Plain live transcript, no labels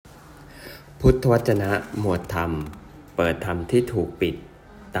พุทธวจนะ หมวดธรรม เปิดธรรมที่ถูกปิด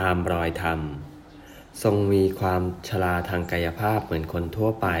ตามรอยธรรม ทรงมีความชราทางกายภาพเหมือนคนทั่ว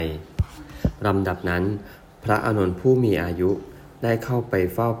ไปลำดับนั้นพระอานนท์ผู้มีอายุได้เข้าไป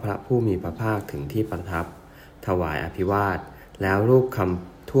เฝ้าพระผู้มีพระภาคถึงที่ประทับถวายอภิวาทแล้วรูปค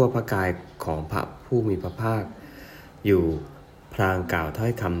ำทั่วพระกายของพระผู้มีพระภาคอยู่พลางกล่าวถ้อ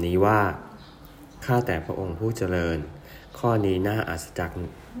ยคำนี้ว่าข้าแต่พระองค์ผู้เจริญข้อนี้น่าอัศจร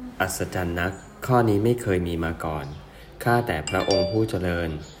รย์นักข้อนี้ไม่เคยมีมาก่อนข้าแต่พระองค์ผู้เจริญ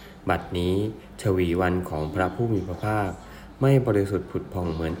บัดนี้ชวีวันของพระผู้มีพระภาคไม่บริสุทธิ์ผุดผ่อง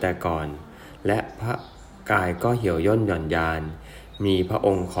เหมือนแต่ก่อนและพระกายก็เหี่ยวย่นหย่อนยานมีพระอ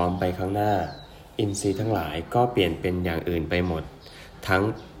งค์ค้อมไปข้างหน้าอินทรีย์ทั้งหลายก็เปลี่ยนเป็นอย่างอื่นไปหมดทั้ง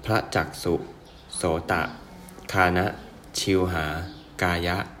พระจักษุโสตคานะชิวหากาย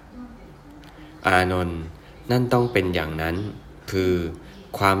ะอานนท์นั่นต้องเป็นอย่างนั้นคือ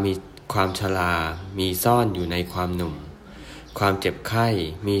ความชรามีซ่อนอยู่ในความหนุ่มความเจ็บไข้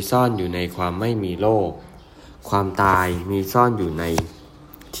มีซ่อนอยู่ในความไม่มีโรคความตายมีซ่อนอยู่ใน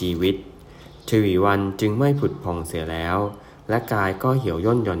ชีวิตชวีวันจึงไม่ผุดผ่องเสียแล้วและกายก็เหี่ยว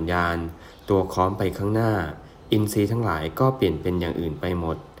ย่นหย่อนยานตัวค้อมไปข้างหน้าอินทรีย์ทั้งหลายก็เปลี่ยนเป็นอย่างอื่นไปหม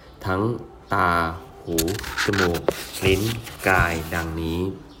ดทั้งตาหูจมูกลิ้นกายดังนี้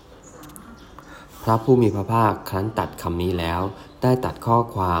พระผู้มีพระภาคครั้นตัดคำนี้แล้วได้ตัดข้อ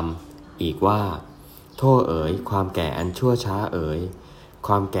ความอีกว่าโทษเอ๋ยความแก่อันชั่วช้าเอ๋ยค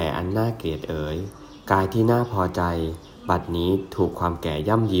วามแก่อันน่าเกลียดเอ๋ยกายที่น่าพอใจบัดนี้ถูกความแก่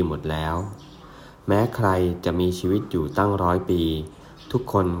ย่ำยีหมดแล้วแม้ใครจะมีชีวิตอยู่ตั้ง100 ปีทุก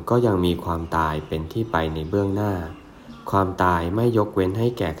คนก็ยังมีความตายเป็นที่ไปในเบื้องหน้าความตายไม่ยกเว้นให้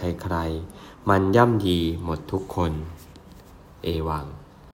แก่ใครๆมันย่ำยีหมดทุกคนเอวัง